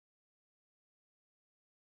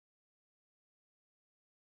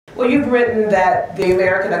Well, you've written that the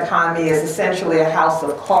American economy is essentially a house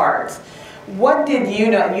of cards. What did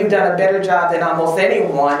you know, and you've done a better job than almost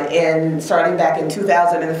anyone in starting back in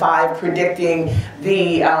 2005 predicting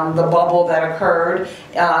the bubble that occurred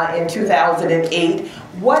in 2008.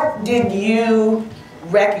 What did you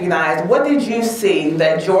recognize, what did you see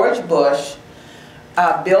that George Bush,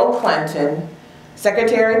 Bill Clinton,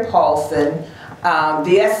 Secretary Paulson,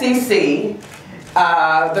 the SEC,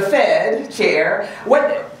 the Fed chair,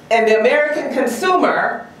 and the American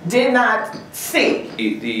consumer did not see?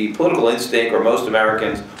 The political instinct, or most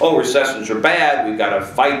Americans, oh, recessions are bad, we've got to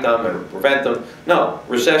fight them and prevent them. No,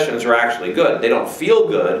 recessions are actually good. They don't feel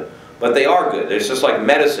good, but they are good. It's just like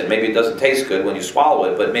medicine. Maybe it doesn't taste good when you swallow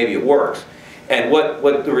it, but maybe it works. And what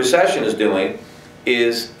the recession is doing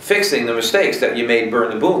is fixing the mistakes that you made during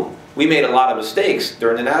the boom. We made a lot of mistakes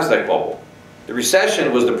during the NASDAQ bubble. The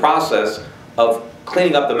recession was the process of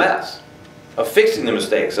cleaning up the mess, of fixing the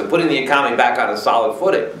mistakes, of putting the economy back on a solid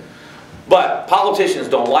footing. But politicians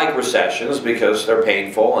don't like recessions because they're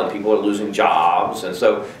painful and people are losing jobs, and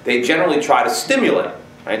so they generally try to stimulate,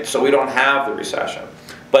 right? So we don't have the recession.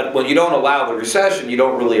 But when you don't allow the recession, you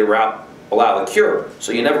don't really allow the cure,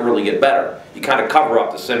 so you never really get better. You kind of cover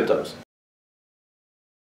up the symptoms.